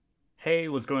Hey,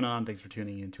 what's going on? Thanks for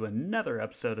tuning in to another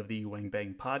episode of the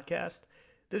Wangbangin podcast.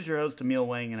 This is your host, Emil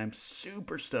Wang, and I'm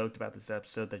super stoked about this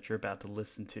episode that you're about to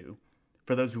listen to.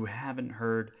 For those who haven't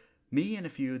heard, me and a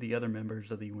few of the other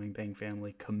members of the Wangbang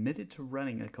family committed to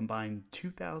running a combined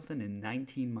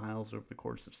 2,019 miles over the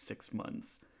course of 6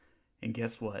 months. And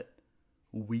guess what?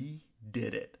 We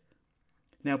did it.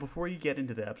 Now, before you get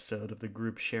into the episode of the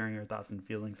group sharing our thoughts and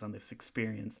feelings on this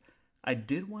experience, I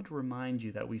did want to remind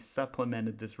you that we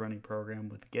supplemented this running program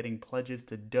with getting pledges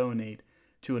to donate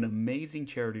to an amazing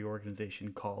charity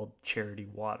organization called Charity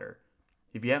Water.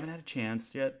 If you haven't had a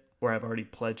chance yet, or have already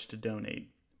pledged to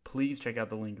donate, please check out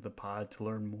the link in the pod to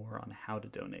learn more on how to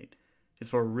donate.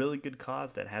 It's for a really good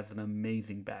cause that has an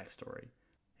amazing backstory.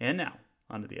 And now,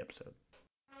 onto the episode.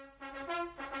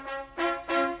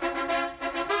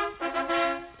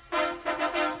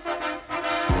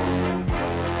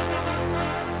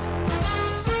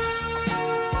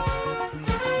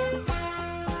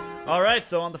 All right,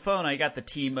 so on the phone, I got the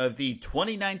team of the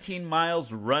 2019 Miles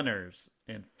Runners.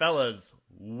 And fellas,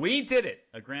 we did it!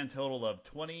 A grand total of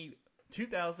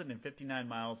 2,059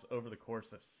 miles over the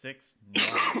course of 6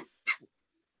 months.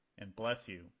 And bless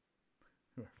you,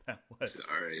 whoever that was.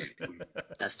 Sorry.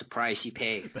 That's the price you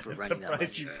pay for running that Price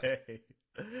much. you pay.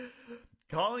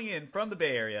 Calling in from the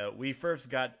Bay Area, we first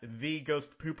got the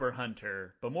Ghost Pooper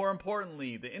Hunter, but more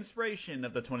importantly, the inspiration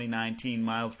of the 2019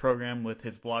 Miles program with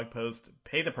his blog post,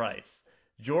 Pay the Price.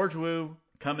 George Wu,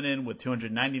 coming in with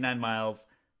 299 miles.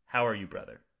 How are you,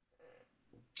 brother?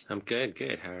 I'm good.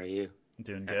 How are you?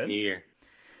 Doing Happy good. New Year.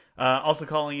 Also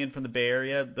calling in from the Bay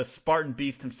Area, the Spartan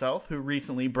Beast himself, who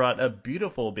recently brought a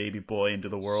beautiful baby boy into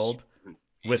the world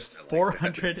with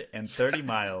 430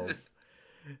 miles.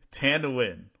 Tan to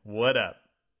win. What up?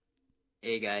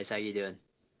 Hey guys, how you doing?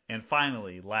 And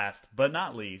finally, last but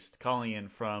not least, calling in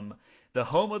from the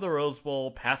home of the Rose Bowl,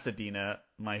 Pasadena,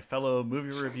 my fellow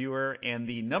movie reviewer and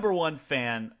the number one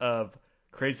fan of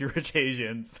Crazy Rich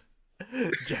Asians,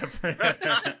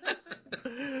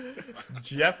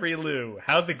 Jeffrey Liu.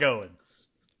 How's it going?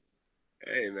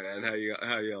 Hey man, how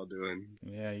y'all doing?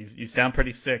 Yeah, you sound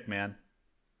pretty sick, man.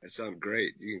 I sound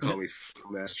great. You can call me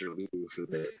Master Lou for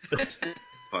the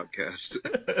podcast.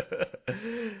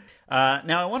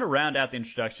 Now I want to round out the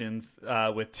introductions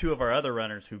with two of our other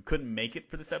runners who couldn't make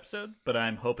it for this episode, but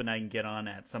I'm hoping I can get on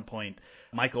at some point.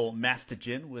 Michael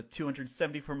Mastajan with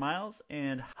 274 miles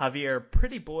and Javier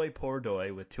Pretty Boy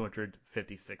Pordoy with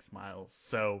 256 miles.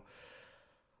 So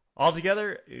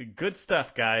altogether, good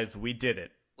stuff, guys. We did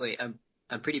it. Wait, I'm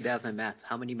pretty bad with my math.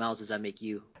 How many miles does that make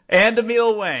you? And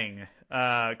Emil Wang,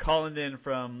 calling in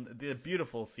from the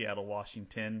beautiful Seattle,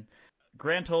 Washington.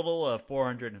 Grand total of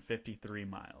 453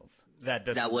 miles.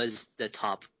 That was the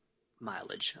top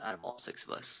mileage out of all six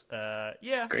of us.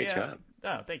 Yeah. Great job.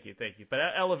 Oh, thank you. But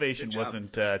elevation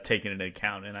wasn't taken into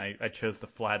account, and I chose the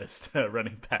flattest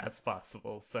running path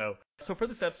possible. So for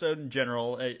this episode in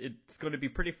general, it's going to be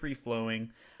pretty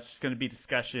free-flowing. It's just going to be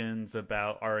discussions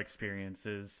about our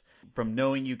experiences from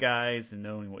knowing you guys and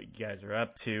knowing what you guys are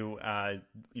up to,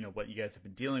 what you guys have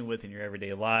been dealing with in your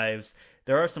everyday lives.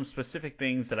 There are some specific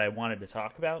things that I wanted to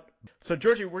talk about. So,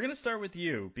 Georgie, we're going to start with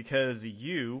you because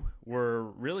you were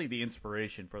really the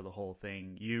inspiration for the whole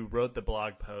thing. You wrote the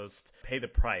blog post, Pay the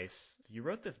Price. You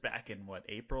wrote this back in,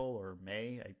 April or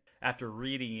May? After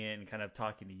reading it and kind of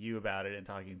talking to you about it and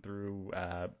talking it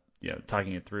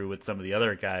through with some of the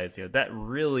other guys, that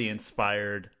really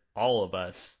inspired all of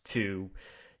us to,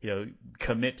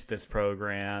 commit to this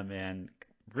program and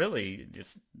really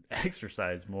just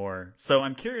exercise more. So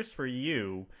I'm curious for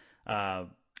you,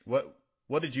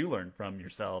 what did you learn from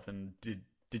yourself, and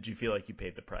did you feel like you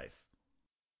paid the price?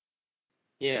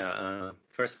 Yeah.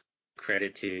 First,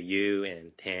 credit to you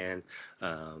and Tan,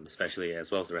 especially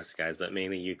as well as the rest of the guys, but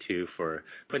mainly you two for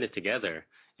putting it together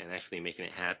and actually making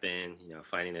it happen.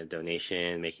 Finding a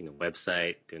donation, making the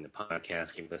website, doing the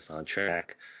podcast, keeping us on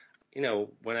track.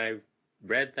 When I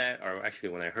read that, or actually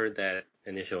when I heard that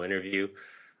initial interview,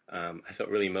 I felt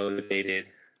really motivated.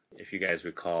 If you guys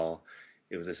recall,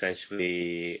 it was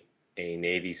essentially a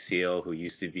Navy SEAL who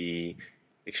used to be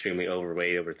extremely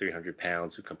overweight, over 300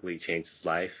 pounds, who completely changed his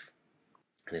life.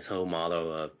 And his whole motto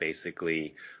of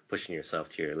basically pushing yourself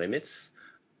to your limits,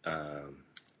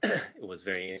 it was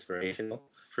very inspirational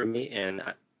for me. And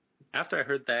after I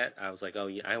heard that, I was like, oh,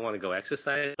 yeah, I want to go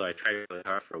exercise. So I tried really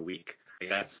hard for a week. I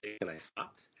got sick and I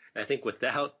stopped. And I think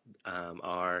without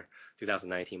our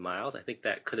 2019 miles, I think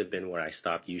that could have been where I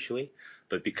stopped usually.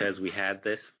 But because we had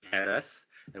us,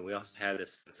 and we also had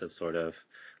this sense of sort of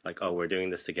like, oh, we're doing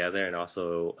this together, and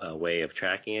also a way of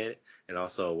tracking it, and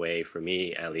also a way for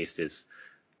me, at least, is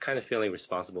kind of feeling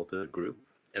responsible to the group.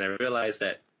 And I realized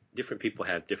that different people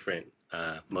have different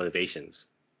motivations.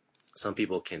 Some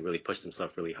people can really push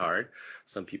themselves really hard.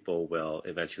 Some people will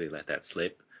eventually let that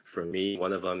slip. For me,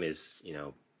 one of them is,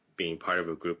 being part of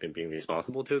a group and being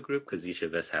responsible to a group, because each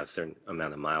of us have a certain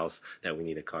amount of miles that we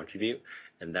need to contribute.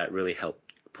 And that really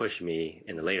helped push me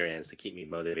in the later ends to keep me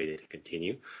motivated to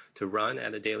continue to run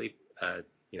at a daily,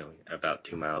 about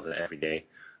 2 miles every day.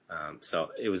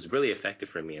 So it was really effective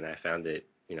for me, and I found it,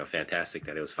 fantastic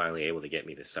that it was finally able to get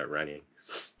me to start running.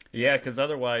 Yeah, because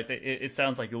otherwise it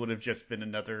sounds like it would have just been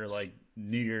another like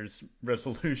New Year's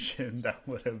resolution that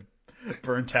would have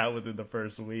burnt out within the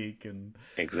first week. And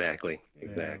Exactly.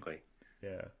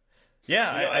 yeah,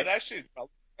 yeah, It actually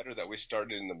probably better that we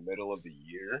started in the middle of the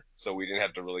year, so we didn't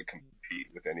have to really compete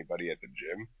with anybody at the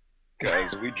gym,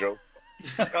 because we drove.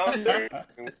 No, I'm serious.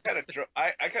 We kind of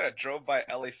I kind of drove by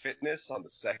LA Fitness on the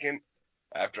second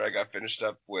after I got finished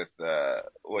up with the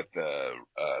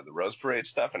Rose Parade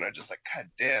stuff, and I'm just like, God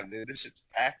damn, dude, this shit's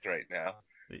packed right now.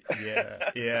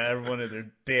 yeah, everyone of their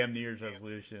damn New Year's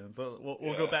resolutions.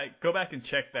 We'll go back and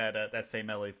check that same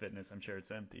LA Fitness. I'm sure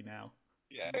it's empty now.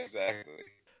 Yeah, exactly.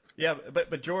 Yeah,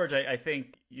 but George, I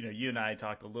think you and I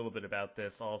talked a little bit about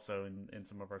this also in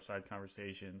some of our side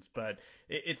conversations. But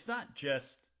it's not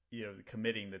just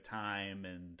committing the time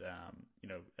and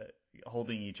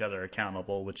holding each other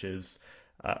accountable,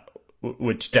 uh,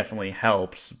 which definitely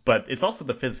helps. But it's also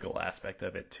the physical aspect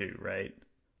of it too, right?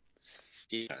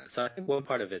 Yeah. So I think one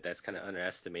part of it that's kind of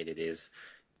underestimated is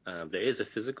there is a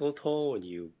physical toll when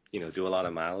you do a lot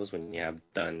of miles when you have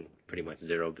done pretty much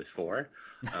zero before.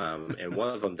 And one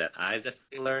of them that I've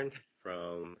definitely learned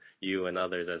from you and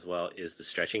others as well is the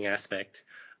stretching aspect.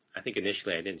 I think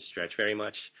initially I didn't stretch very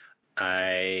much.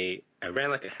 I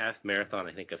ran like a half marathon,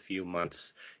 I think a few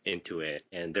months into it,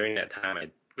 and during that time I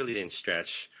really didn't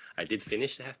stretch. I did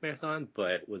finish the half marathon,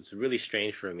 but what's really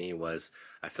strange for me was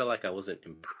I felt like I wasn't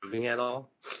improving at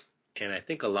all. And I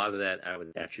think a lot of that I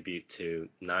would attribute to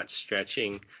not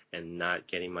stretching and not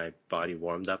getting my body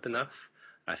warmed up enough.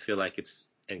 I feel like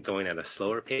and going at a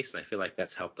slower pace, and I feel like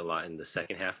that's helped a lot in the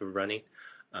second half of running.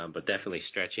 But definitely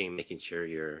stretching, making sure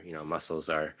your muscles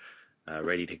are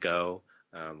ready to go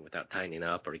without tightening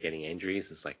up or getting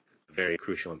injuries is like a very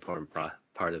crucial, important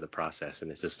part of the process. And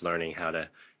it's just learning how to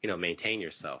maintain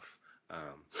yourself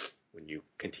when you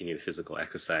continue physical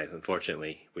exercise.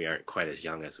 Unfortunately, we aren't quite as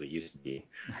young as we used to be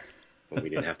when we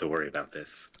didn't have to worry about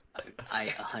this. I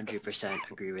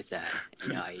 100% agree with that.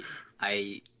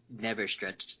 I never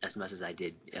stretched as much as I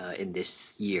did in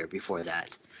this year before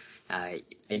that. I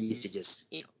used to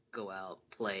just go out,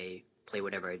 play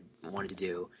whatever I wanted to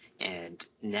do, and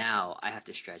now I have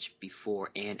to stretch before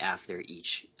and after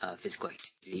each physical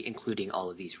activity, including all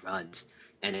of these runs.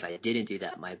 And if I didn't do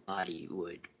that, my body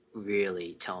would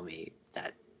really tell me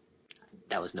that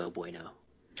was no bueno.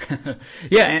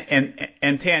 Yeah,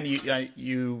 and Tan,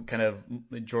 you kind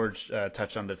of George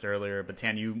touched on this earlier, but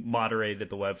Tan, you moderated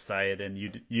the website, and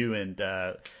you and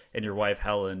your wife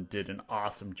Helen did an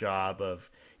awesome job of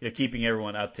keeping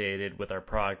everyone updated with our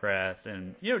progress,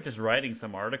 and just writing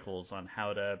some articles on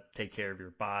how to take care of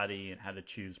your body and how to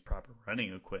choose proper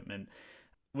running equipment.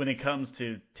 When it comes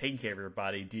to taking care of your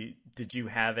body, did you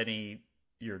have any?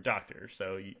 You're a doctor,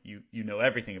 so you know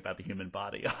everything about the human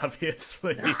body,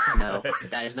 obviously. No,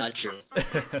 that is not true.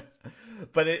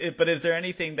 But is there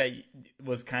anything that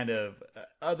was kind of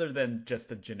other than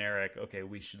just a generic, okay,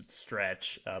 we should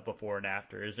stretch before and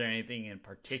after? Is there anything in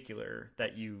particular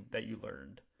that you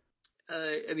learned?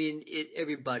 I mean,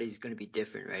 everybody's going to be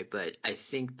different, right? But I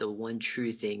think the one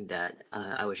true thing that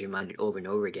I was reminded over and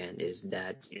over again is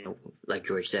that, like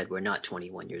George said, we're not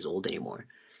 21 years old anymore.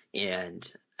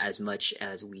 And as much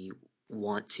as we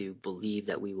want to believe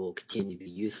that we will continue to be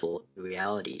youthful, the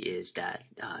reality is that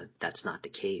that's not the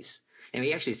case. And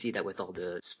we actually see that with all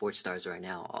the sports stars right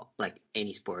now, like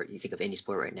any sport, you think of any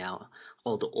sport right now,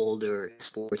 all the older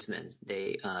sportsmen,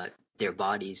 their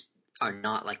bodies are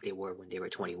not like they were when they were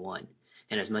 21.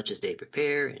 And as much as they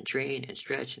prepare and train and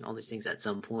stretch and all these things, at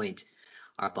some point,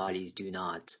 our bodies do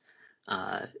not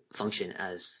function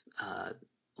as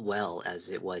well as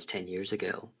it was 10 years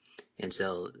ago. And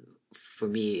so for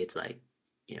me, it's like,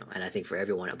 and I think for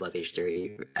everyone above age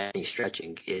 30, I think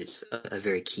stretching is a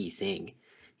very key thing.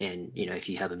 And, if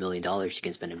you have $1 million, you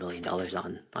can spend $1 million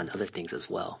on other things as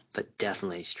well. But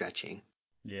definitely stretching.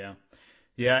 Yeah.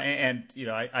 Yeah, and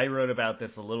I wrote about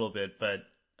this a little bit, but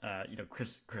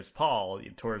Chris Paul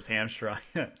tore his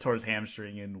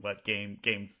hamstring in what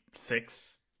game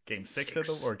six of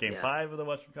the or game 5 of the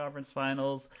Western Conference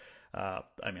Finals. I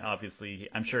mean, obviously,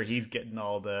 I'm sure he's getting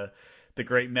all the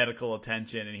great medical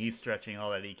attention and he's stretching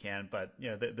all that he can, but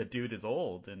the dude is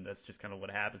old, and that's just kind of what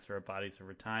happens to our bodies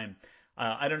over time.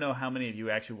 I don't know how many of you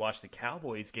actually watched the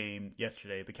Cowboys game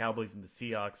yesterday. The Cowboys and the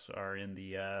Seahawks are in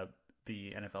the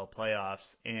NFL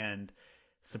playoffs, and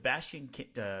Sebastian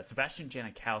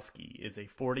Janikowski is a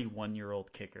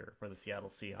 41-year-old kicker for the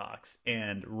Seattle Seahawks.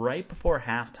 And right before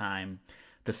halftime,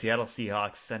 the Seattle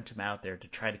Seahawks sent him out there to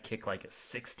try to kick like a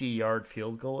 60-yard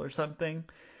field goal or something.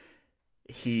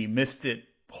 He missed it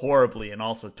horribly and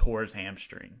also tore his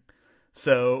hamstring.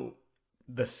 So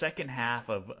the second half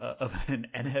of an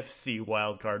NFC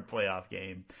wildcard playoff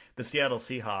game, the Seattle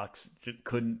Seahawks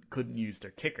couldn't use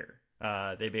their kicker.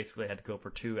 They basically had to go for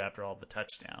two after all the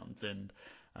touchdowns, and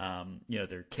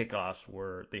their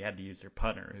kickoffs they had to use their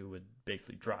punter, who would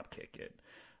basically drop kick it.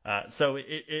 So it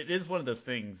is one of those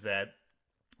things that,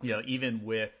 even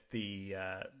with the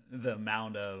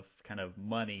amount of kind of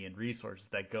money and resources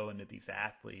that go into these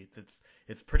athletes,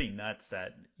 it's pretty nuts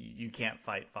that you can't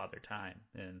fight Father Time.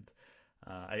 And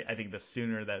I think the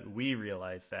sooner that we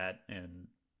realize that, and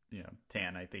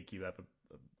Tan, I think you have a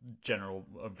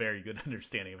very good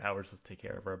understanding of how we're supposed to take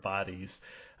care of our bodies.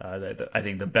 I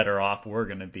think the better off we're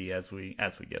going to be as we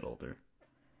get older.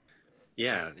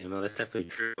 Yeah, that's definitely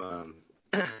true.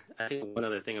 I think one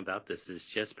other thing about this is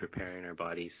just preparing our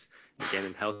bodies and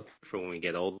getting them healthy for when we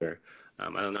get older. I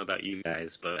don't know about you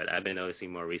guys, but I've been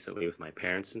noticing more recently with my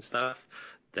parents and stuff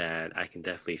that I can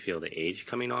definitely feel the age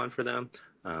coming on for them.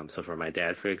 So for my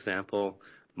dad, for example,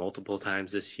 multiple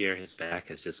times this year, his back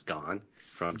has just gone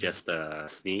from just a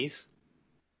sneeze,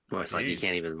 or it's like he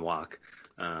can't even walk.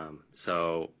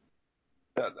 So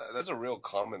that's a real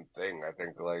common thing. I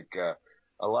think like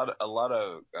a lot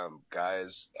of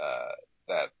guys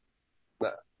that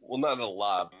not a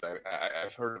lot, but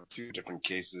I've heard of two different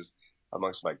cases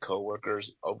amongst my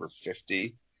coworkers over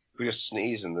 50 who just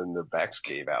sneeze and then their backs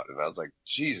gave out, and I was like,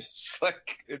 Jesus,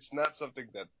 like it's not something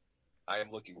that I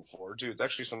am looking forward to. It's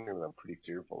actually something that I'm pretty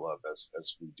fearful of as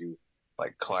we do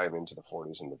like climb into the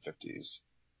 40s and the 50s.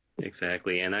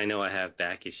 Exactly. And I know I have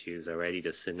back issues already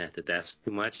just sitting at the desk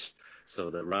too much. So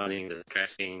the running, the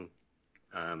stretching,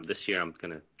 this year I'm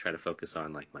going to try to focus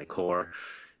on like my core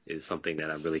is something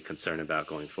that I'm really concerned about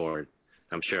going forward.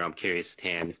 I'm curious,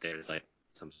 Tan, if there's like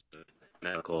some sort of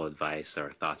medical advice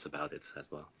or thoughts about it as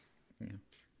well. Yeah.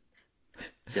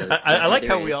 So I like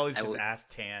how we always just ask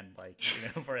Tan, like,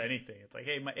 for anything. It's like,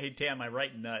 hey Tan, my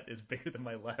right nut is bigger than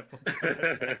my left.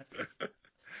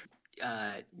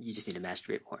 You just need to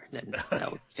masturbate more. Then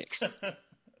that would fix.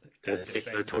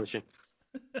 The torsion.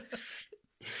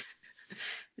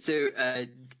 So,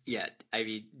 yeah, I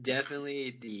mean,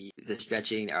 definitely the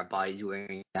stretching our bodies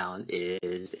wearing down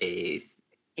is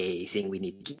a thing we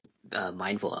need to keep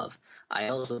mindful of. I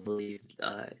also believe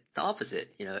the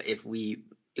opposite. If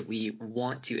we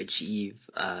want to achieve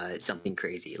something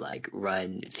crazy like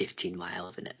run 15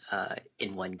 miles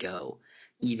in one go,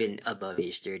 even above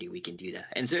age 30, we can do that.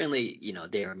 And certainly,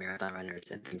 there are marathon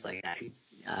runners and things like that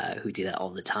who do that all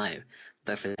the time.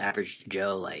 But for the average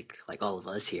Joe, like all of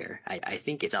us here, I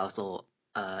think it's also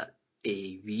a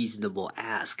reasonable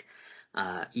ask,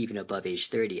 even above age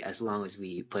 30, as long as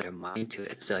we put our mind to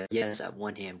it. So yes, at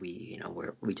one hand, we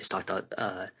just talked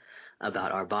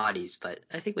about our bodies, but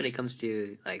I think when it comes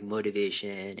to like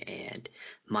motivation and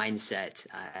mindset,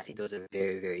 I think those are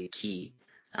very, very key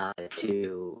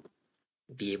to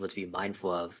be able to be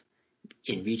mindful of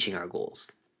in reaching our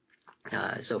goals.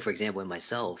 So for example, in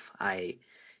myself,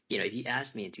 if you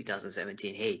asked me in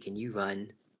 2017, hey, can you run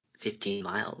 15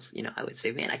 miles? I would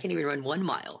say, man, I can't even run 1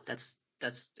 mile. That's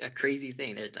a crazy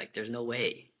thing. There's no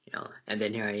way. And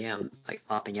then here I am, like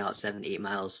popping out 7, 8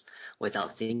 miles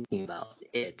without thinking about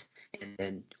it, and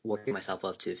then working myself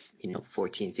up to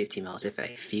 14, 15 miles if I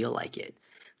feel like it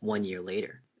 1 year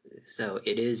later. So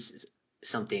it is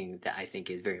something that I think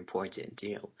is very important,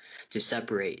 to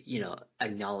separate,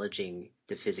 acknowledging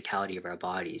the physicality of our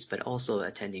bodies, but also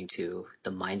attending to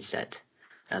the mindset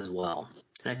as well.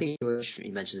 And I think George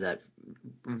mentions that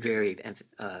very,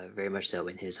 very much so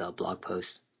in his blog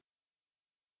post.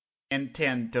 And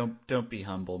Tan, don't be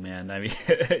humble, man. I mean,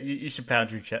 you should pound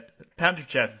your chest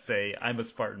and say, I'm a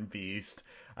Spartan beast.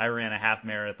 I ran a half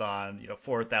marathon,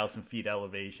 4,000 feet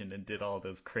elevation, and did all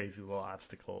those crazy little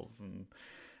obstacles, and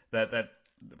that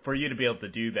for you to be able to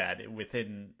do that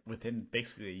within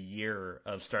basically a year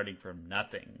of starting from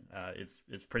nothing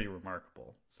is pretty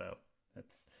remarkable. So that's.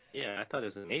 Yeah, I thought it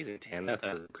was amazing, Tan. I thought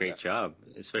it was a great job,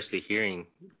 especially hearing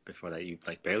before that you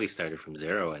like barely started from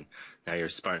zero, and now you're a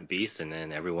Spartan beast, and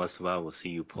then every once in a while we'll see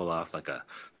you pull off like a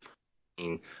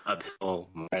uphill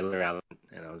miler out,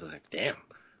 and I was like, damn,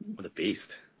 what a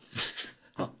beast.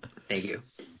 Well, thank you.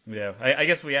 Yeah, I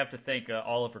guess we have to thank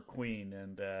Oliver Queen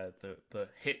and the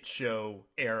hit show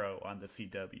Arrow on the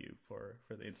CW for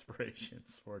the inspirations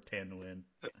for Tan Nguyen.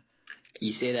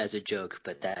 You say that as a joke,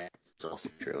 but that is also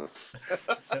true.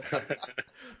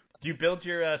 Do you build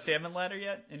your salmon ladder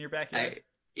yet in your backyard?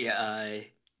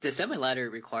 The semi-ladder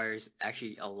requires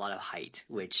actually a lot of height,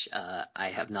 which I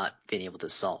have not been able to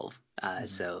solve.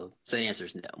 So the answer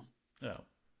is no. Oh,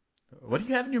 what do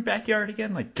you have in your backyard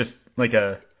again? Like just like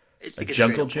a It's a like a straight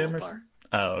jungle up pull gym or bar. something?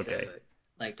 Oh, okay. So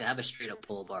like to have a straight up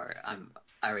pull bar, I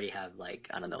already have like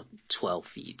I don't know 12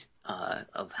 feet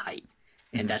of height,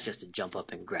 and that's just to jump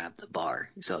up and grab the bar.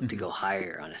 So to go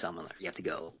higher on a semi ladder, you have to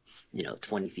go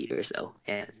 20 feet or so,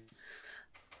 and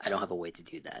I don't have a way to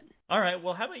do that. All right.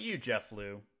 Well, how about you, Jeff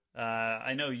Liu?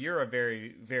 I know you're a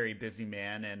very, very busy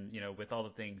man, and with all the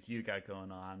things you got going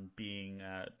on, being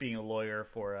a lawyer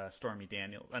for Stormy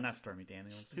Daniels, not Stormy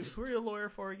Daniels. Who are you a lawyer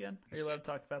for again? Are you allowed to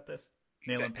talk about this?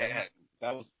 Nail and Payne.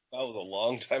 That was a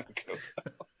long time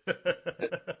ago.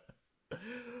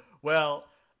 Well,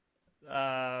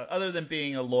 other than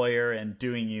being a lawyer and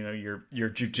doing your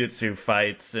jujitsu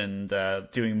fights and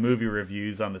doing movie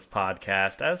reviews on this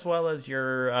podcast, as well as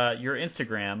your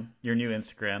Instagram, your new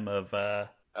Instagram of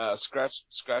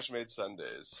Scratch Made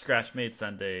Sundays. Scratch Made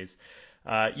Sundays.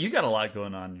 You got a lot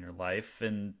going on in your life,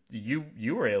 and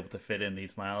you were able to fit in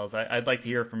these miles. I'd like to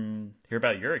hear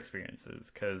about your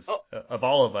experiences, because of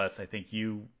all of us, I think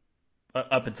you,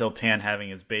 up until Tan having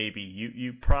his baby,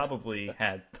 you probably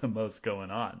had the most going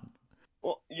on.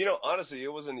 Well, honestly,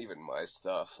 it wasn't even my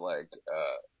stuff. Like,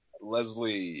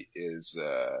 Leslie is,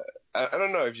 I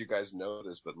don't know if you guys know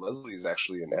this, but Leslie is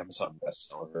actually an Amazon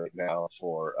bestseller right now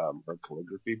for her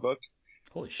calligraphy book.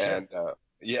 Holy shit. And,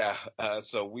 yeah,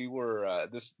 so we were,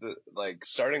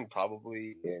 starting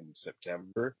probably in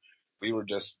September, we were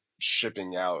just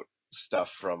shipping out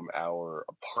stuff from our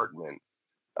apartment,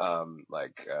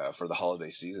 for the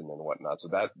holiday season and whatnot. So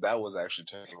that was actually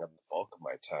taking up the bulk of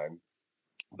my time.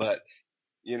 But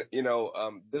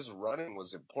this running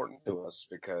was important to us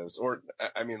because, or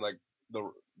I mean, like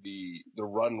the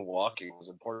run walking was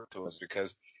important to us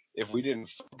because if we didn't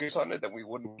focus on it, then we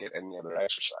wouldn't get any other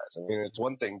exercise. I mean, it's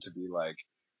one thing to be like,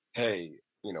 hey,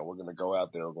 we're gonna go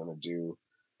out there, we're gonna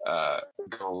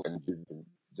go and do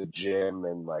the gym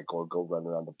and or go run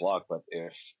around the block. But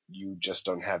if you just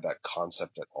don't have that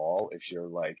concept at all, if you're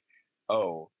like,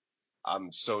 oh,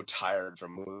 I'm so tired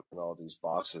from moving all these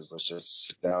boxes. Let's just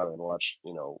sit down and watch,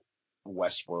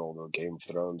 Westworld or Game of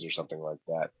Thrones or something like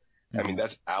that. I mean,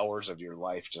 that's hours of your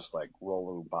life just like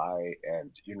rolling by, and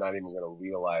you're not even going to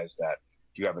realize that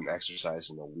you haven't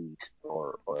exercised in a week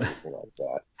or anything like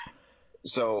that.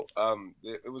 So,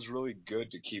 it was really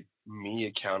good to keep me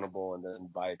accountable, and then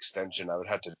by extension, I would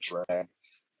have to drag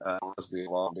Leslie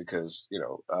along because,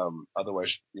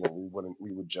 otherwise,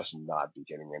 we would just not be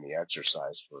getting any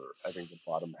exercise for, I think, the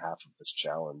bottom half of this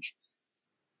challenge.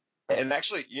 And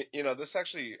actually, this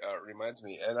actually reminds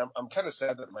me, and I'm kind of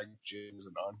sad that Mike Jim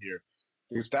isn't on here,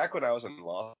 because back when I was in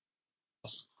law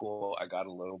school, I got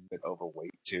a little bit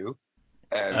overweight too.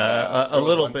 And A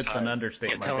little bit's an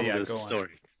understatement. Tell him yeah, this go on.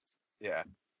 story. Yeah.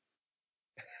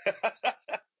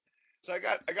 So I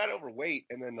got overweight,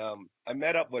 and then I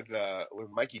met up with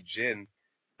Mikey Jin,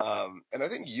 and I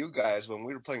think you guys, when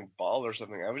we were playing ball or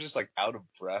something, I was just like out of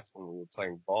breath when we were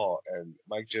playing ball, and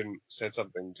Mike Jin said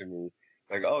something to me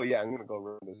like, "Oh yeah, I'm gonna go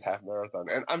run this half marathon,"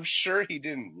 and I'm sure he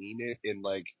didn't mean it in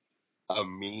like a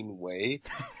mean way,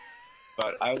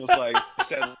 but I was like,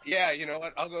 said, "Yeah, you know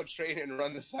what? I'll go train and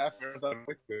run this half marathon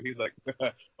with you." He's like,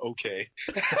 "Okay."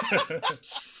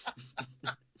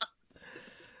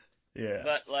 Yeah.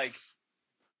 But like,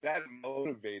 that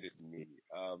motivated me.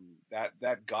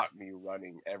 That got me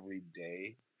running every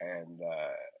day, and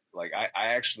I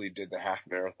actually did the half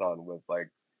marathon with like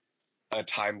a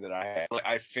time that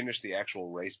I finished the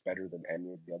actual race better than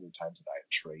any of the other times that I had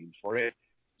trained for it.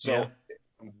 So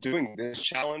doing this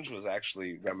challenge was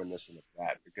actually reminiscent of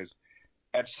that, because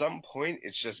at some point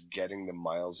it's just getting the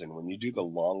miles in. When you do the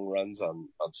long runs on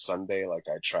Sunday, like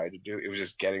I tried to do, it was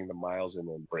just getting the miles in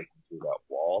and breaking through that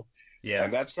wall. Yeah.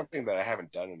 And that's something that I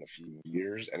haven't done in a few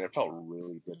years, and it felt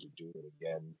really good to do it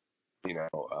again,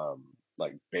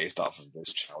 based off of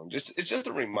this challenge. It's just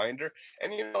a reminder.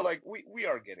 And, we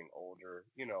are getting older,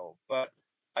 but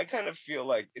I kind of feel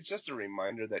like it's just a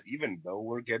reminder that even though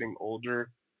we're getting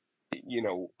older,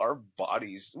 our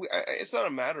bodies, it's not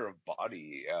a matter of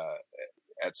body,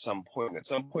 at some point. At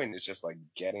some point, it's just like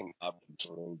getting up and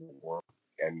doing the work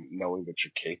and knowing that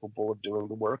you're capable of doing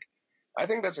the work. I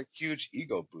think that's a huge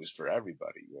ego boost for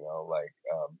everybody,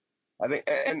 I think,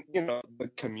 and the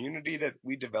community that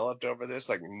we developed over this,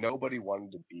 like nobody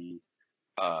wanted to be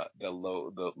the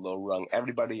low rung.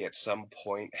 Everybody at some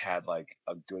point had like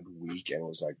a good week and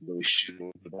was like really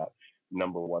shooting for that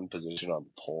number one position on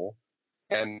the poll.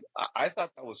 And I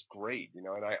thought that was great, and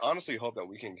I honestly hope that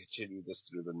we can continue this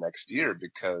through the next year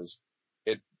because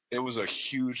it it was a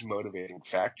huge motivating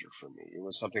factor for me. It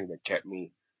was something that kept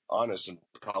me honest and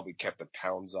probably kept the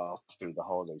pounds off through the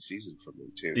holiday season for me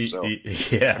too. So, I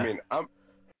Yeah. mean,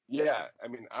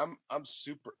 I'm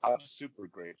super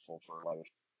grateful for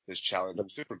like this challenge. I'm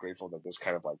super grateful that this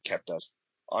kind of like kept us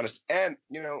honest. And,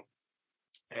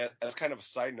 as kind of a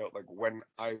side note, like when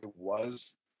I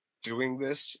was doing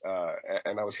this,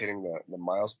 and I was hitting the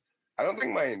miles, I don't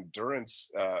think my endurance,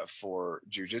 for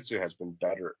jujitsu has been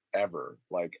better ever.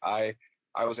 Like I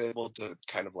was able to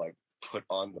kind of like put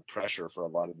on the pressure for a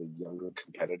lot of the younger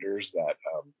competitors that,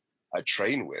 I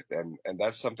train with. And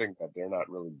that's something that they're not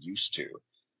really used to.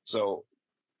 So,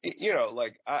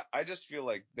 like I just feel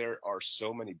like there are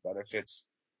so many benefits,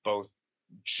 both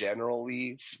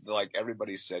generally, like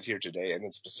everybody said here today, and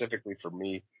then specifically for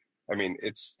me. I mean,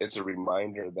 it's a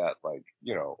reminder that like,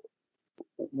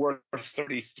 we're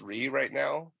 33 right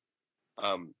now,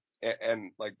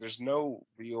 and like there's no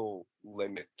real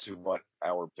limit to what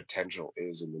our potential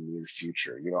is in the near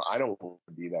future. I don't want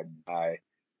to be that guy,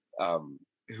 um,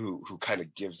 who kind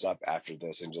of gives up after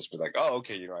this and just be like, oh,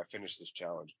 okay, I finished this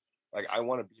challenge. Like, I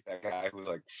want to be that guy who's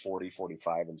like 40,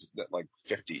 45, and like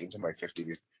 50 into my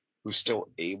 50s, who's still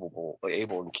able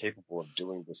and capable of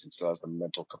doing this and still has the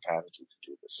mental capacity to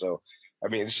do this. So, I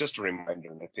mean, it's just a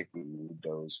reminder, and I think we need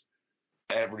those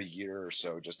every year or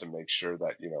so just to make sure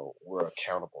that, we're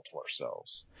accountable to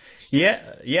ourselves.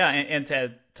 Yeah, yeah, and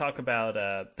to talk about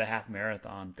the half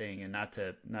marathon thing, and not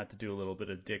to do a little bit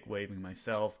of dick waving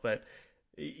myself, but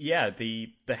yeah,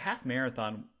 the half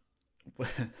marathon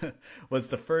was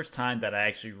the first time that I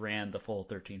actually ran the full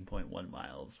 13.1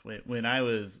 miles. When I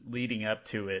was leading up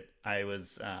to it, I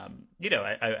was,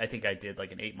 I think I did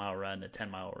like an 8 mile run, a 10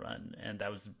 mile run, and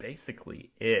that was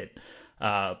basically it.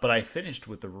 But I finished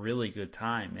with a really good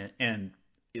time, and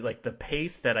like the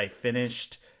pace that I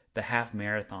finished the half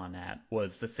marathon at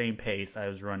was the same pace I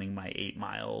was running my 8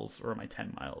 miles or my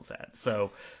 10 miles at.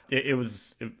 So it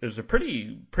was a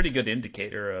pretty good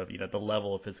indicator of the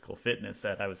level of physical fitness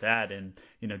that I was at. And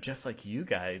just like you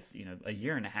guys, a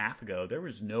year and a half ago, there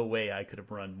was no way I could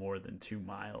have run more than 2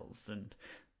 miles. And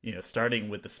starting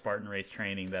with the Spartan race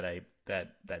training that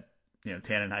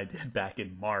Tan and I did back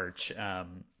in March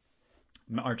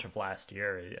of last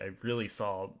year, I really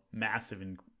saw massive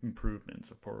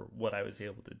improvements for what I was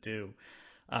able to do.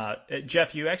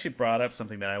 Jeff, you actually brought up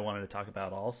something that I wanted to talk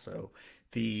about also,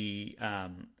 the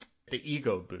um, the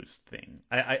ego boost thing.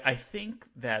 I think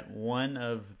that one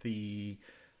of the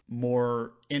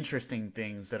more interesting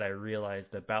things that I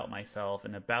realized about myself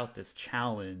and about this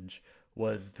challenge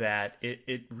was that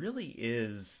it really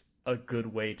is a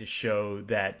good way to show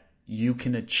that you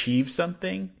can achieve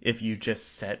something if you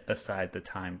just set aside the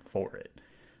time for it.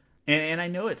 And I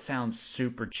know it sounds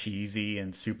super cheesy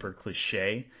and super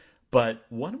cliche, but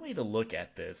one way to look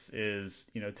at this is,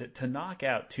 to knock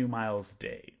out 2 miles a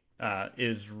day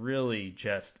is really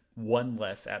just one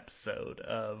less episode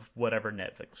of whatever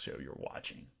Netflix show you're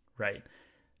watching, right?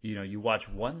 You watch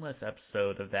one less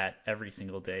episode of that every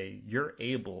single day, you're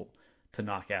able to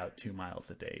knock out 2 miles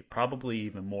a day, probably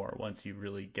even more once you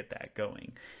really get that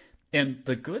going. And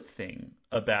the good thing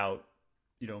about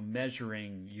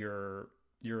measuring your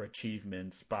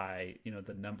achievements by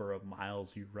the number of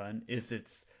miles you run is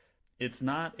it's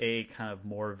not a kind of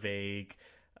more vague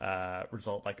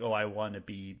result like, oh, I want to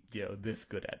be this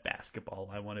good at basketball,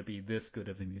 I want to be this good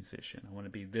of a musician, I want to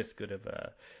be this good of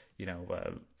a you know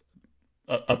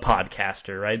a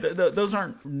podcaster, right? Those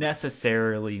aren't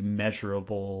necessarily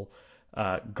measurable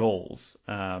goals.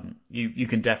 You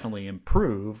can definitely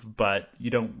improve, but you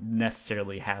don't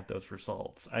necessarily have those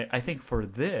results. I think for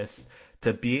this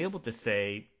to be able to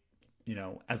say,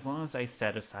 as long as I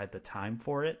set aside the time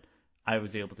for it, I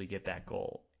was able to get that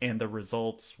goal. And the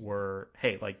results were,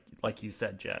 hey, like you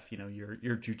said, Jeff,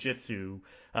 your jujitsu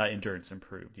endurance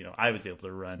improved. I was able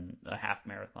to run a half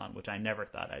marathon, which I never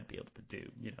thought I'd be able to do.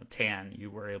 Tan,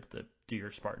 you were able to do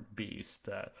your Spartan Beast.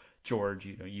 George,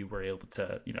 you were able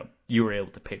to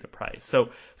pay the price.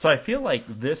 So I feel like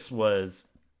this was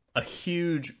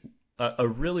a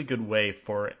really good way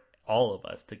for all of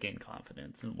us to gain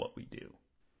confidence in what we do.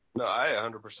 No, I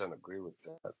 100% agree with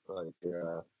that. Like,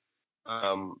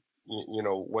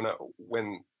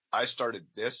 when I started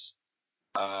this,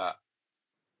 uh,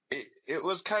 it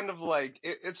was kind of like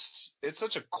it's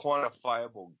such a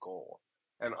quantifiable goal.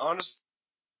 And honestly,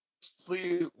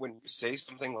 when you say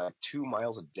something like 2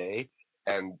 miles a day,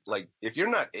 And like, if you're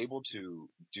not able to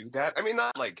do that, I mean,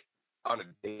 not like on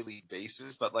a daily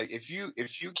basis, but like if you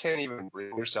can't even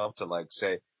bring yourself to like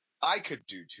say, I could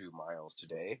do 2 miles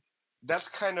today, that's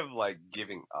kind of like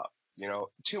giving up.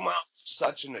 2 miles is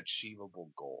such an achievable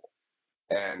goal,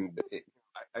 and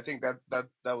I think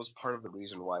that was part of the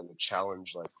reason why the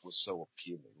challenge like was so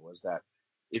appealing, was that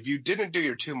if you didn't do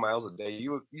your 2 miles a day,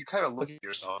 you kind of look at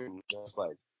yourself and you're just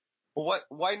like, well,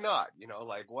 why not?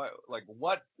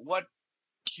 What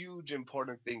huge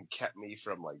important thing kept me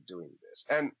from like doing this?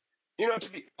 And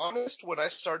to be honest, when I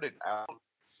started out,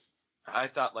 I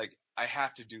thought like I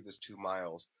have to do this 2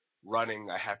 miles running.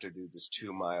 I have to do this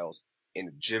 2 miles in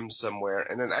a gym somewhere.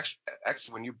 And then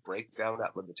actually, when you break down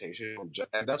that limitation,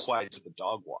 and that's why I did the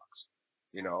dog walks.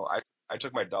 I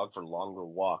took my dog for longer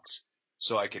walks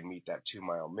so I could meet that 2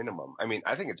 mile minimum. I mean,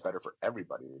 I think it's better for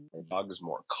everybody. My dog is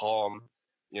more calm.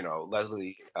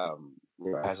 Leslie,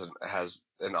 has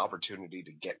an opportunity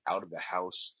to get out of the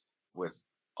house with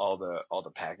all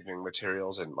the packaging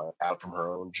materials and like out from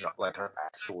her own job, like her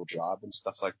actual job and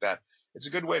stuff like that. It's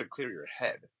a good way to clear your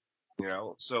head.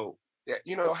 So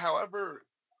yeah, however,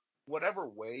 whatever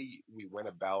way we went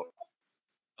about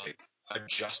like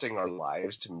adjusting our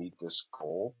lives to meet this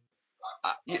goal,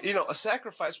 a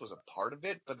sacrifice was a part of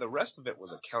it, but the rest of it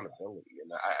was accountability,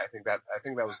 and I think that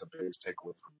was the biggest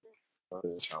takeaway from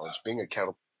the challenge: being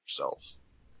accountable for yourself.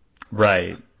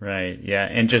 Right, yeah,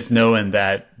 and just knowing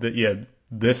that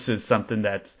this is something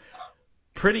that's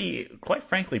quite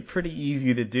frankly, pretty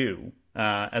easy to do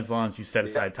as long as you set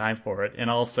Yeah. aside time for it, and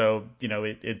also,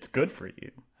 it's good for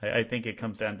you. I think it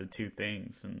comes down to two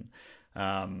things,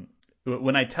 and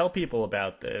when I tell people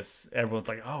about this, everyone's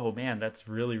like, "Oh man, that's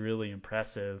really, really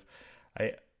impressive."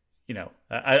 I,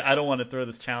 I don't want to throw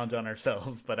this challenge on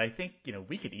ourselves, but I think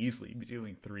we could easily be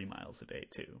doing 3 miles a day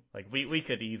too. Like we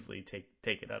could easily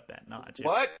take it up that notch.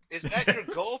 What is that your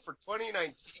goal for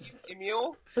 2019,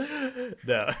 Emil?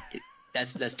 No.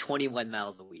 That's 21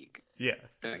 miles a week. Yeah.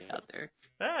 Throwing it out there.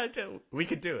 We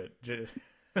could do it.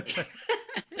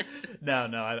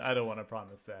 No, I don't want to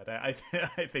promise that.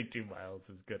 I think 2 miles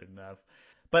is good enough.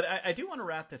 But I do want to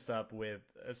wrap this up with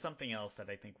something else that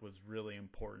I think was really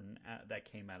important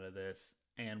that came out of this,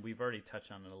 and we've already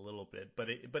touched on it a little bit, but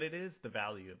it is the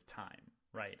value of time,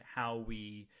 right? How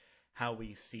we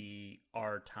see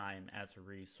our time as a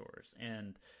resource.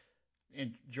 And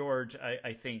George,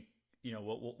 I think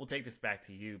we'll take this back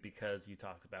to you because you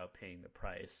talked about paying the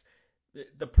price.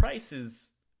 The price is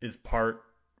part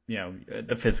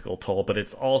the physical toll, but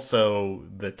it's also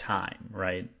the time,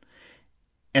 right?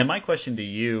 And my question to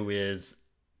you is,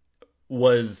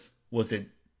 was it?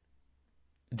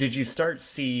 Did you start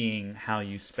seeing how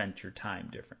you spent your time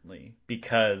differently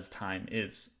because time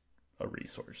is a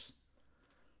resource?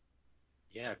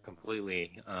 Yeah,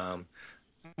 completely.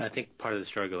 I think part of the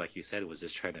struggle, like you said, was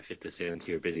just trying to fit this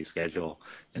into your busy schedule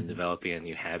and Mm-hmm. developing a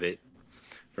new habit.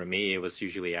 For me, it was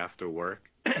usually after work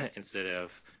instead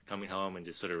of coming home and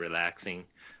just sort of relaxing.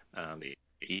 The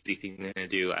easy thing to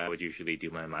do, I would usually do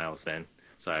my miles then.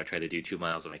 So I would try to do 2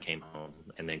 miles when I came home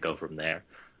and then go from there.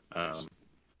 Um,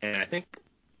 and I think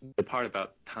the part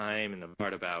about time and the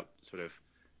part about sort of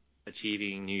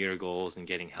achieving New Year goals and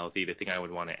getting healthy, the thing I would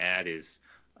want to add is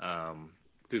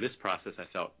through this process, I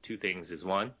felt two things. Is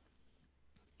one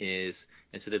is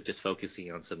instead of just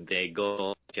focusing on some vague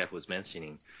goal Jeff was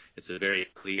mentioning, it's a very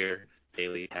clear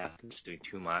daily task of just doing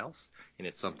 2 miles, and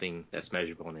it's something that's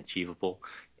measurable and achievable,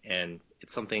 and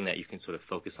it's something that you can sort of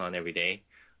focus on every day.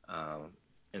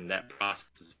 And that process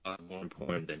is a lot more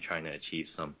important than trying to achieve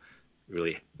some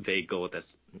really vague goal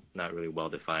that's not really well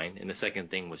defined. And the second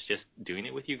thing was just doing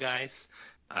it with you guys.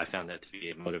 I found that to be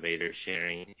a motivator,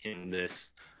 sharing in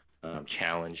this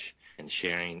challenge and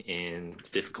sharing in the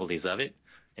difficulties of it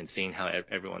and seeing how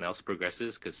everyone else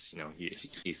progresses, because you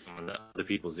see some of the other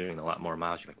people's doing a lot more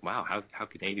miles, you're like, wow, how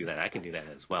can they do that? I can do that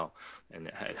as well. And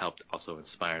it helped also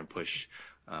inspire and push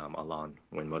along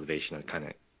when motivation kind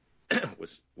of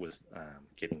was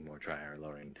getting more dry or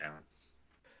lowering down.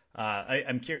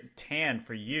 I'm curious, Tan,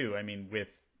 for you. I mean, with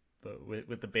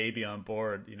the baby on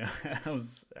board,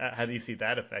 how do you see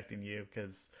that affecting you?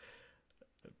 Because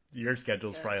your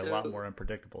schedule's Yeah, probably a lot more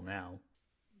unpredictable now.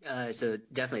 so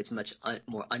definitely it's much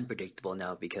more unpredictable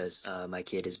now because my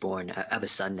kid is born. I have a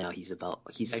son now. He's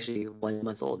actually 1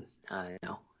 month old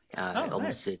now, Oh, almost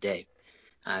nice. to the day.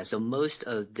 So most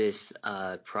of this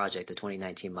project, the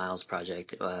 2019 Miles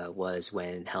project, was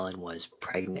when Helen was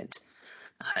pregnant.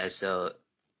 So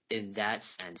in that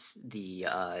sense, the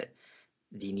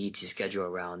need to schedule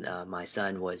around my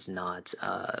son was not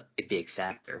a big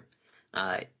factor.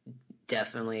 Uh,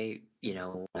 Definitely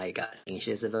when I got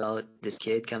anxious about this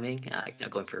kid coming,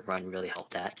 going for a run really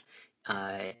helped that.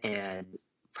 And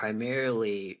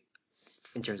primarily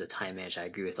in terms of time management, I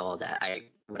agree with all that.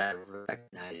 What I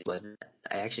recognized was that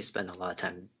I actually spent a lot of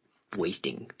time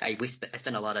wasting. I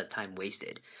spent a lot of time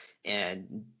wasted.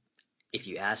 And if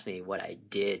you ask me what I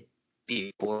did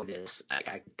before this,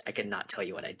 I cannot tell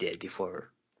you what I did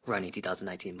before running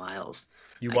 2019 miles.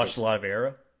 You I watched a just lot of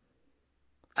Arrow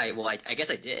I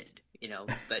guess I did,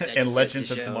 but that and just goes to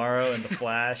Legends of show Tomorrow and The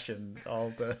Flash and all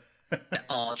the.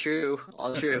 all true,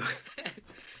 all true.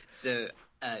 So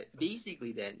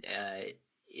basically, then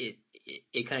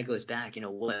it kind of goes back.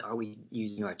 What are we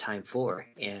using our time for?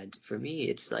 And for me,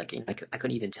 it's like I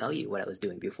couldn't even tell you what I was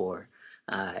doing before,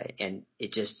 and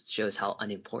it just shows how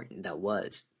unimportant that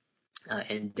was.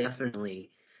 And definitely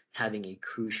having a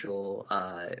crucial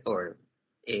or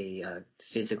a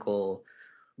physical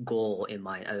goal in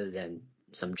mind other than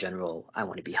some general I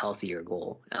want to be healthier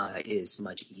goal is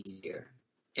much easier.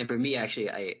 And for me, actually,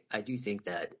 I do think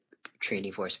that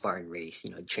training for a Spartan race,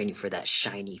 training for that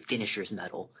shiny finisher's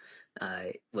medal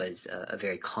was a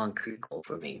very concrete goal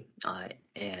for me.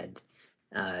 And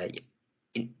uh,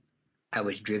 I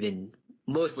was driven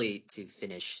mostly to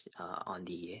finish on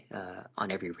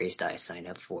every race that I signed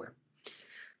up for.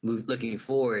 Looking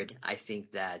forward, I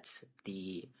think that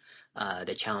the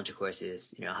challenge, of course,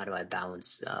 is how do I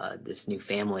balance this new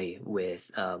family with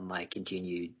my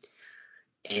continued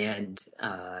and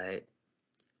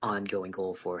ongoing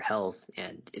goal for health,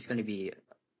 and it's going to be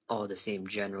all the same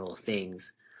general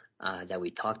things that we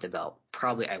talked about.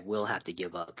 Probably I will have to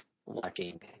give up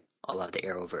watching a lot of the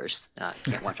Arrowverse.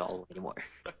 Can't watch all of it anymore.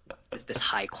 This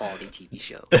high quality TV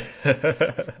show.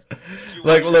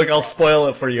 Look, I'll spoil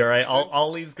it for you, all right?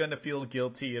 Ollie's gonna feel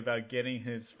guilty about getting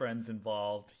his friends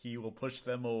involved. He will push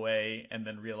them away and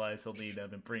then realize he'll need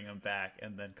them and bring them back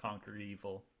and then conquer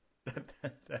evil.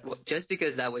 Well, just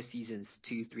because that was seasons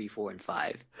 2, 3, 4, and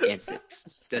 5 and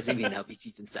 6 doesn't mean that'll be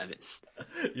season 7.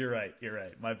 You're right.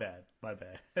 My bad.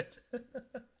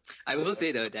 I will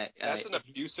say though that that's an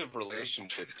abusive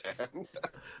relationship, Dan.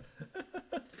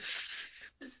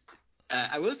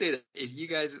 I will say that if you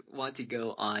guys want to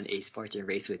go on a Spartan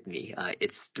race with me,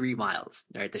 it's 3 miles.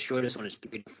 Right, the shortest one is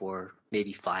 3 to 4,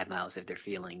 maybe 5 miles if they're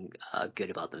feeling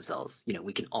good about themselves.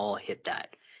 We can all hit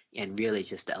that, and really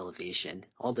just the elevation,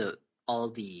 all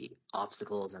the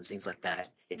obstacles and things like that.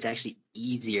 It's actually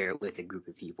easier with a group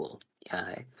of people.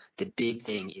 The big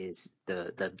thing is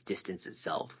the distance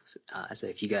itself. So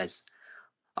if you guys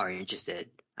are interested,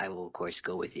 I will of course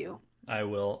go with you. I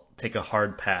will take a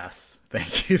hard pass.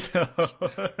 Thank you, though.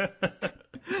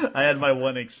 I had my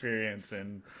one experience,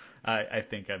 and I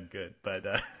think I'm good.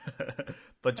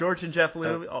 But George and Jeff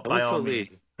Liu, by all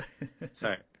means.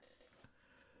 Sorry.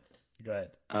 Go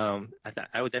ahead.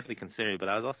 I would definitely consider it, but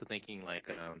I was also thinking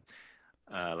like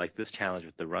this challenge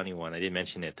with the running one. I did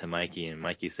mention it to Mikey, and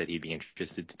Mikey said he'd be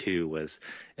interested too. Was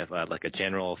if like a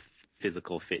general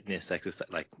physical fitness exercise,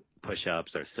 like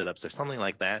push-ups or sit-ups or something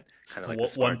like that, kind of like a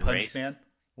Spartan race.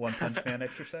 One punch man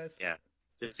exercise. Yeah,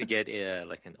 just to get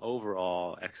like an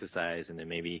overall exercise, and then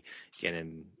maybe get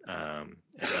an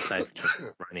aside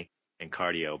from running and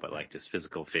cardio, but like just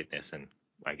physical fitness and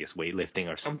I guess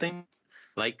weightlifting or something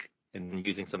and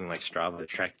using something like Strava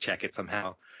to check it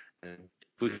somehow. And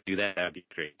if we could do that, would be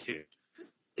great too.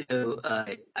 So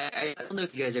I don't know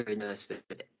if you guys ever noticed,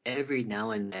 but every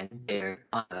now and then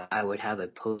I would have a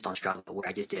post on Strava where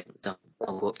I just did some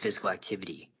quote-unquote physical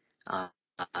activity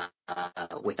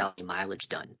without any mileage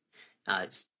done.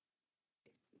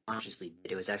 Consciously,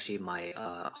 it was actually my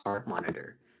heart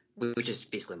monitor, which is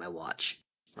basically my watch.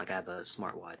 Like I have a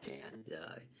smartwatch, and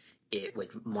it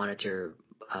would monitor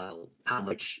how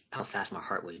fast my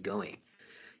heart was going.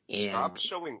 And Stop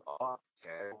showing off,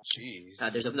 Dan.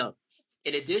 Jeez. no.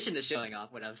 In addition to showing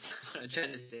off, what I'm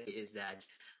trying to say is that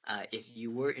if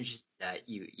you were interested in that,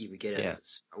 you would get a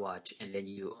smartwatch, and then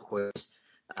you, of course,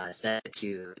 set it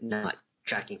to not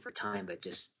tracking for time, but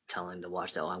just telling the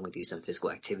watch that, I'm going to do some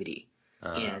physical activity.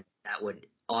 And that would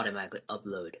automatically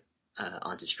upload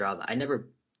onto Strava. I never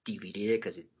deleted it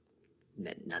because it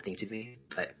meant nothing to me.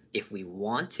 But if we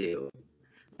want to,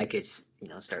 I could,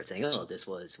 start saying, "Oh, this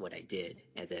was what I did,"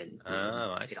 and then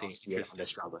I could all see see it on the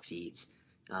Strava feeds.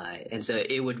 And so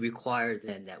it would require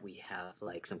then that we have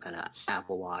like some kind of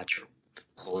Apple Watch,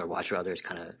 Polar Watch, or other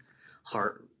kind of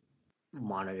heart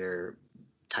monitor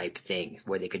type thing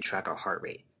where they could track our heart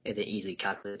rate and then easily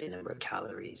calculate the number of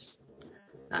calories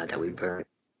that we burn.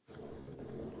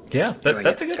 Yeah,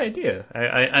 that's a good idea.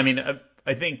 I mean,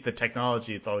 I think the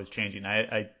technology is always changing.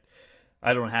 I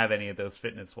don't have any of those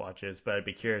fitness watches, but I'd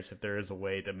be curious if there is a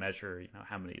way to measure,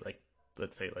 how many like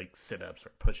let's say like sit-ups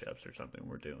or push-ups or something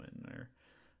we're doing.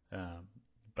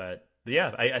 But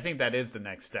yeah, I think that is the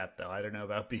next step, though. I don't know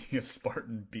about being a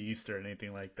Spartan beast or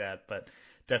anything like that, but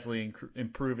definitely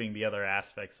improving the other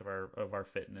aspects of our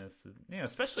fitness,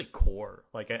 especially core.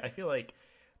 Like I feel like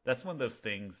that's one of those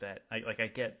things that I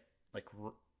get like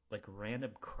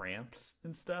random cramps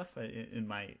and stuff in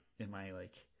my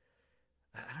like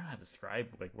I don't know how to describe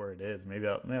like where it is. Maybe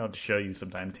I'll just show you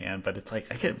sometime, Tan. But it's like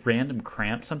I get random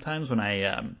cramps sometimes when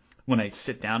I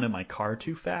sit down in my car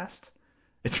too fast.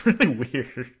 It's really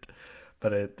weird,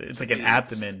 but it's like an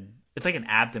abdomen. It's like an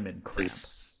abdomen cramp.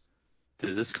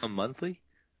 Does this come monthly?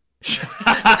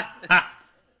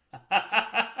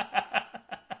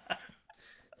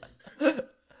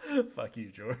 Fuck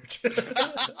you, George.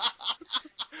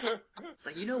 It's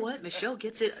like, you know what? Michelle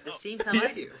gets it at the same time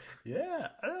I do. Yeah.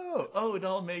 Oh, it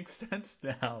all makes sense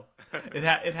now. It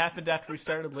happened after we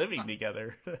started living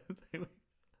together.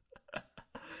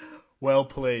 Well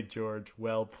played, George.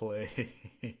 Well played.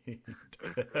 Yeah,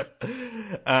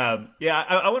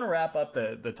 I want to wrap up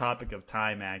the topic of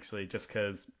time, actually, just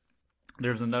because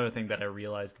there's another thing that I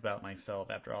realized about myself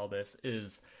after all this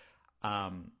is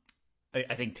I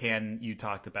think, Tan, you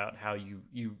talked about how you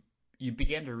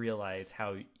began to realize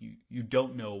how you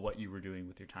don't know what you were doing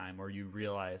with your time, or you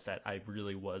realize that I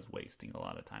really was wasting a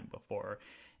lot of time before.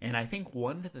 And I think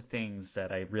one of the things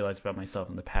that I realized about myself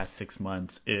in the past 6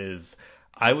 months is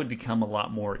I would become a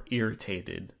lot more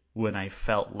irritated when I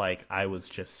felt like I was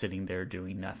just sitting there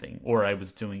doing nothing, or I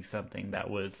was doing something that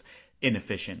was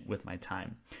inefficient with my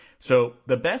time. So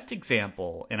the best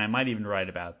example, and I might even write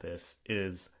about this,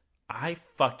 is I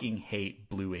fucking hate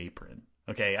Blue Apron.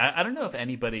 Okay, I don't know if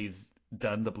anybody's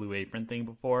done the Blue Apron thing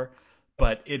before,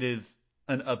 but it is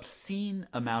an obscene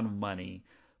amount of money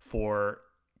for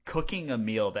cooking a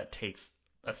meal that takes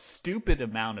a stupid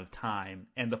amount of time,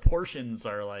 and the portions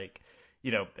are like,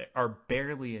 are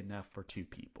barely enough for two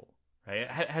people. Right?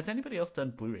 Has anybody else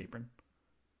done Blue Apron?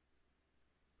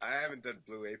 I haven't done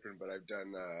Blue Apron, but I've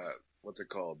done what's it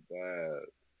called?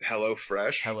 Hello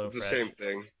Fresh. It's the same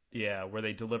thing. Yeah, where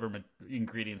they deliver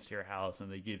ingredients to your house and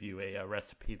they give you a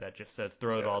recipe that just says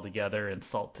throw it all together and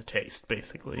salt to taste,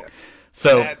 basically. Yeah.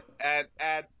 So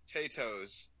add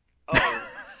potatoes.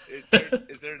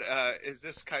 Is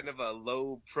this kind of a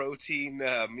low protein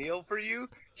meal for you?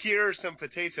 Here are some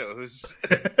potatoes.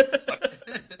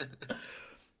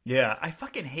 Yeah, I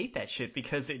fucking hate that shit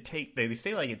because they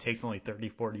say like it takes only 30,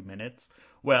 40 minutes.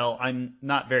 Well, I'm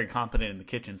not very competent in the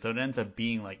kitchen, so it ends up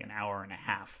being like an hour and a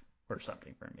half or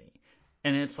something for me.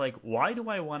 And it's like, why do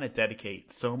I want to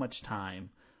dedicate so much time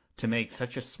to make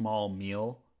such a small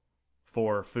meal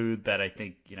for food that I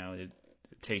think, it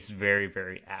tastes very,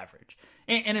 very average?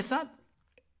 And it's not,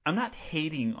 I'm not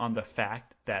hating on the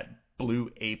fact that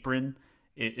Blue Apron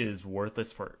is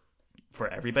worthless for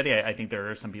everybody. I think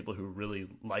there are some people who really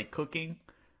like cooking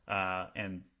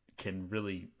and can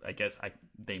really, I guess,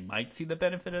 they might see the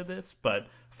benefit of this. But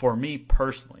for me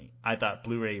personally, I thought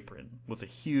Blue Apron was a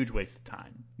huge waste of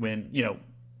time. When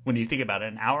you think about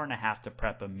it, an hour and a half to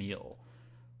prep a meal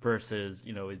versus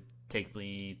it take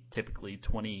me typically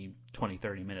 20,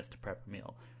 30 minutes to prep a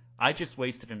meal. I just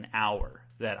wasted an hour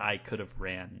that I could have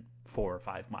ran 4 or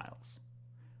 5 miles.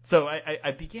 So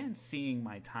I began seeing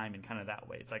my time in kind of that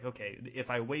way. It's like, okay,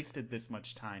 if I wasted this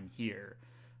much time here,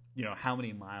 how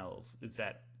many miles is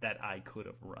that I could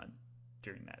have run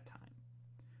during that time?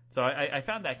 So I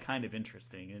found that kind of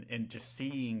interesting, and just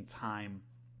seeing time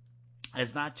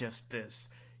as not just this,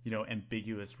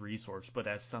 ambiguous resource, but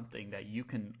as something that you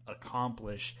can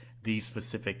accomplish these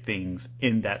specific things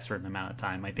in that certain amount of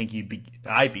time. I think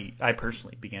I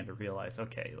personally began to realize,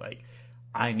 okay, like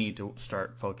I need to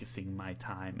start focusing my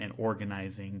time and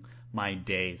organizing my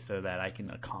day so that I can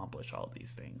accomplish all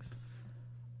these things.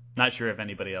 Not sure if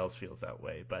anybody else feels that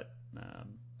way, but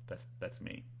that's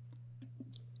me.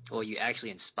 Well, you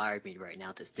actually inspired me right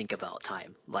now to think about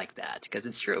time like that, because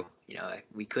it's true.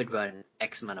 We could run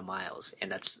X amount of miles, and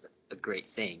that's a great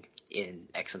thing in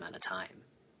X amount of time.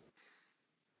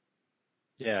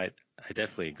 Yeah, I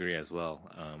definitely agree as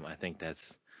well. I think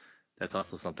that's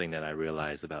also something that I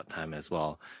realized about time as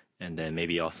well. And then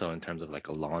maybe also in terms of like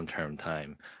a long-term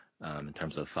time, in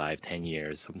terms of 5, 10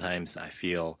 years, sometimes I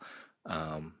feel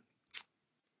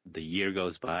the year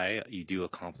goes by, you do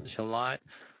accomplish a lot,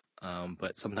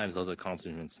 but sometimes those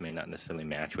accomplishments may not necessarily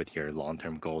match with your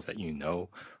long-term goals that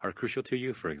are crucial to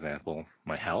you. For example,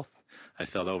 my health. I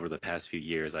felt over the past few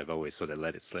years, I've always sort of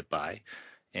let it slip by.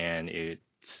 And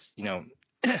it's,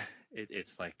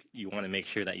 it's like you want to make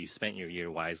sure that you spent your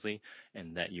year wisely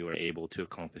and that you are able to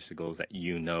accomplish the goals that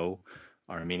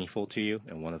are meaningful to you.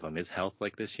 And one of them is health,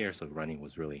 like this year. So running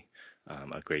was really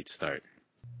a great start.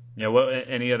 Yeah. What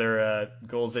any other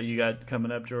goals that you got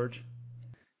coming up, George?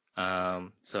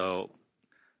 So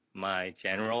my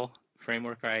general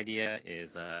framework or idea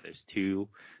is there's two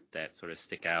that sort of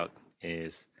stick out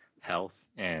is health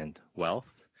and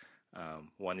wealth.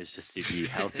 One is just to be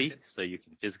healthy so you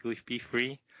can physically be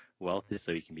free. Wealth is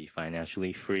so you can be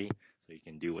financially free, so you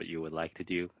can do what you would like to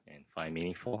do and find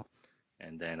meaningful.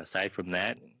 And then aside from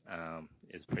that,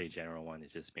 is pretty general one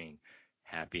is just being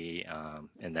happy,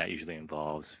 and that usually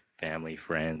involves family,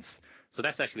 friends. So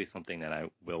that's actually something that I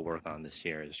will work on this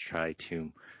year is try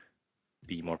to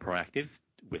be more proactive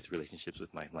with relationships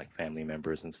with my like family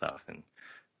members and stuff.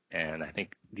 And I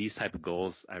think these type of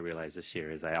goals I realized this year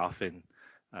is I often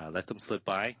let them slip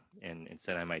by, and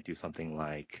instead I might do something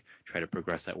like try to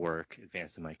progress at work,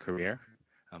 advance in my career.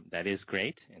 That is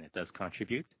great and it does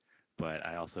contribute, but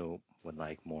I also would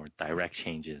like more direct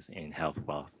changes in health,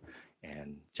 wealth,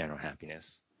 and general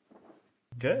happiness.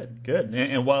 Good, good.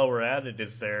 And while we're at it,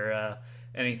 is there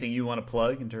anything you want to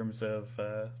plug in terms of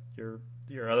your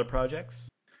other projects?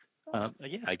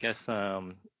 Yeah, I guess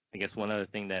one other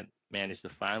thing that managed to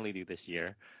finally do this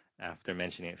year, after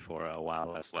mentioning it for a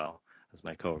while as well, as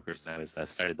my coworkers know, is I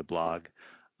started the blog.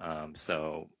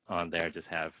 So on there, just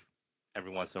have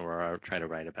every once in a while I try to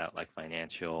write about like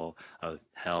financial,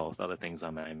 health, other things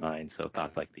on my mind. So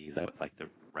thoughts like these, I would like to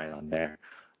write on there.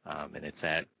 And it's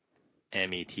at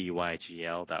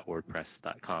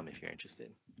metygl.wordpress.com if you're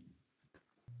interested.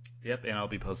 Yep, and I'll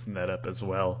be posting that up as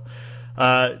well.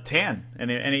 Tan,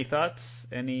 any thoughts?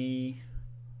 Any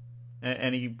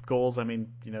goals? I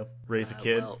mean, raise a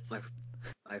kid. Well,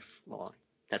 well,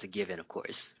 that's a given, of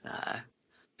course.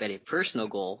 But a personal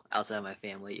goal outside of my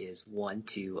family is one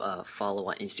to follow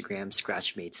on Instagram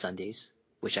Scratch Made Sundays,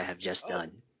 which I have just Oh,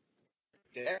 done,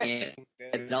 and,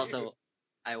 dang. and also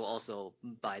I will also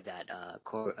buy that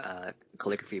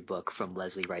calligraphy book from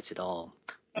Leslie Writes It All.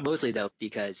 Mostly though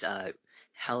because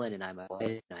Helen and I, my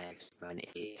wife and I, actually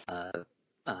run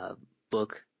a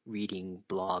book reading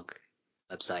blog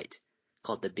website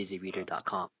called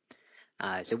thebusyreader.com.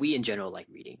 So we in general like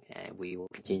reading, and we will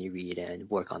continue to read and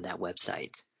work on that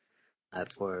website.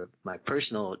 For my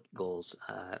personal goals,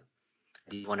 I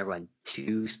do want to run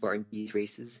 2 Spartan Bees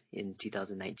races in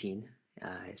 2019.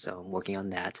 So I'm working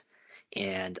on that.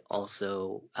 And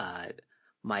also,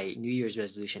 my New Year's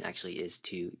resolution actually is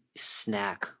to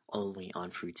snack only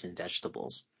on fruits and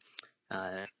vegetables.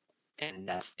 Uh, and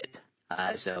that's it.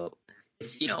 So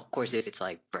if, of course, if it's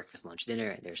like breakfast, lunch, dinner,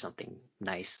 and there's something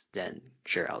nice, then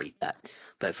sure, I'll eat that.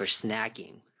 But for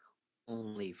snacking,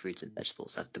 only fruits and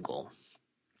vegetables. That's the goal.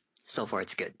 So far,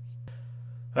 it's good.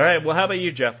 All right. Well, how about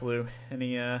you, Jeff Lou?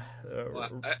 Any Well,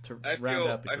 to I round feel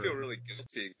out the I feel group? really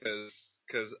guilty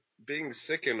because being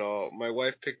sick and all, my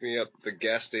wife picked me up the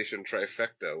gas station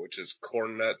trifecta, which is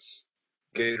corn nuts,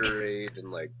 Gatorade,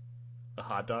 and like A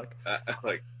hot dog.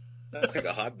 like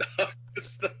a hot dog and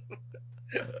stuff.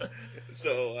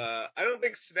 So I don't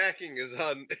think snacking is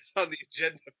on the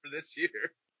agenda for this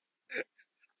year.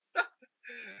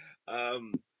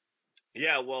 Um,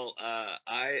 yeah, well,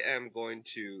 I am going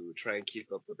to try and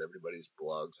keep up with everybody's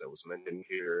blogs that was mentioned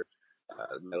here.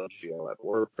 Metal GL at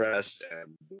WordPress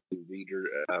and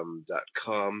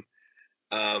reader.com.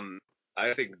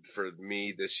 I think for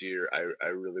me this year, I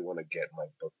really want to get my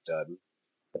book done.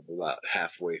 I'm about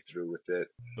halfway through with it.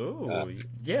 Uh, Ooh,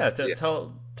 yeah. yeah,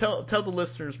 Tell the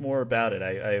listeners more about it.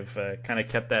 I've kind of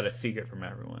kept that a secret from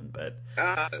everyone, but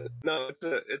no,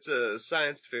 it's a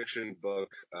science fiction book.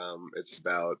 It's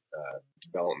about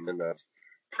development of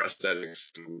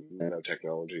prosthetics and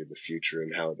nanotechnology in the future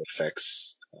and how it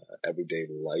affects everyday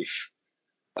life.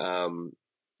 Um,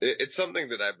 it's something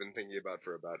that I've been thinking about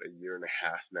for about a year and a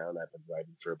half now, and I've been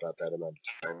writing for about that amount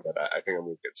of time. But I think I'm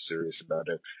going to get serious about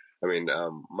it. I mean,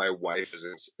 my wife has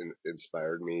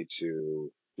inspired me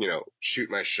to, shoot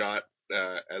my shot,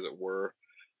 as it were,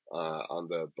 on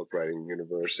the book writing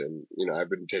universe, and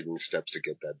I've been taking steps to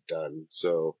get that done.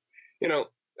 So, you know,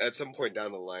 at some point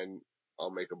down the line, I'll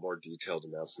make a more detailed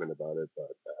announcement about it. But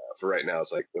for right now,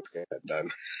 it's like let's get that done.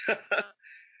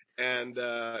 And,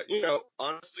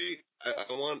 honestly, I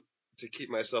want to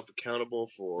keep myself accountable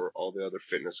for all the other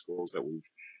fitness goals that we've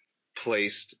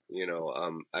placed.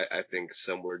 I think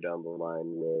somewhere down the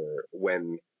line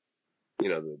when,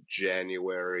 the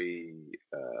January,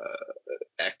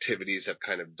 activities have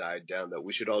kind of died down, that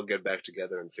we should all get back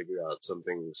together and figure out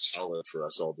something solid for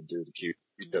us all to do to keep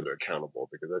each other accountable,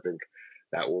 because I think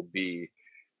that will be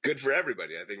good for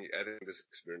everybody. I think this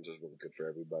experience is really good for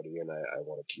everybody, and I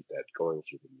want to keep that going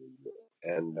through the new year.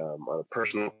 And on a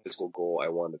personal physical goal, I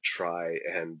want to try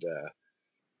and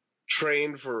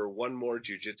train for one more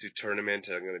jiu-jitsu tournament.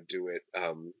 I'm going to do it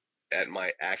at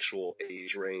my actual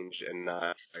age range and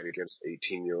not fight against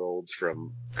 18-year-olds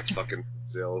from fucking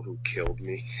Brazil who killed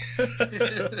me.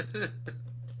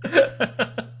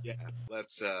 Yeah,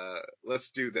 let's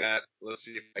do that. Let's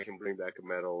see if I can bring back a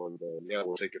medal, and yeah,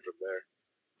 we'll take it from there.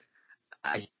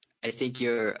 I think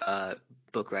your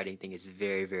book writing thing is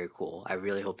very, very cool. I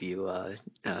really hope you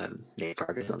make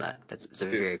progress on that. It's a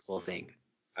very cool thing.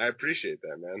 I appreciate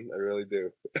that, man. I really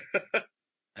do.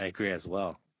 I agree as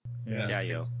well. Yeah.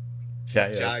 Jayo.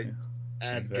 Jayo.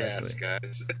 Add Exactly. gas,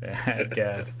 guys. Add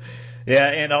gas. Yeah,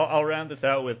 and I'll round this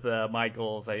out with my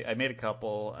goals. I made a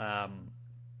couple.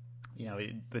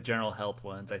 The general health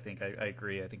ones. I think I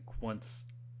agree. I think once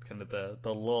kind of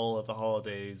the lull of the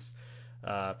holidays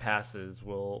passes,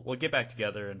 we'll get back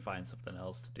together and find something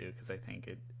else to do, because I think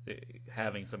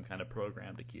having some kind of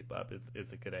program to keep up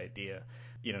is a good idea.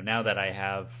 Now that I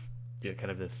have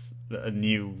kind of a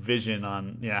new vision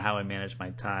on how I manage my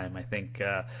time, I think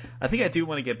I do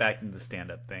want to get back into the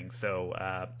stand-up thing. So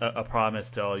a promise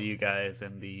to all you guys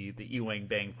and the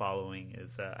Wangbang following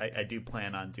is I do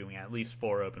plan on doing at least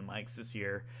 4 open mics this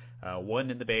year,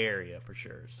 1 in the Bay Area for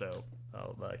sure. So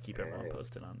I'll keep everyone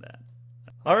posted on that.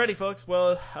 Alrighty, folks.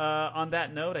 Well, on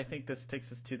that note, I think this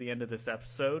takes us to the end of this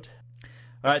episode.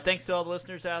 All right, thanks to all the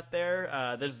listeners out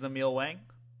there. This is Emil Wang.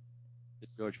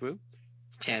 It's George Wu.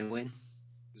 It's Tan Win.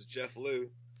 This is Jeff Liu.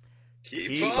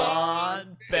 Keep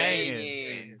on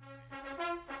banging.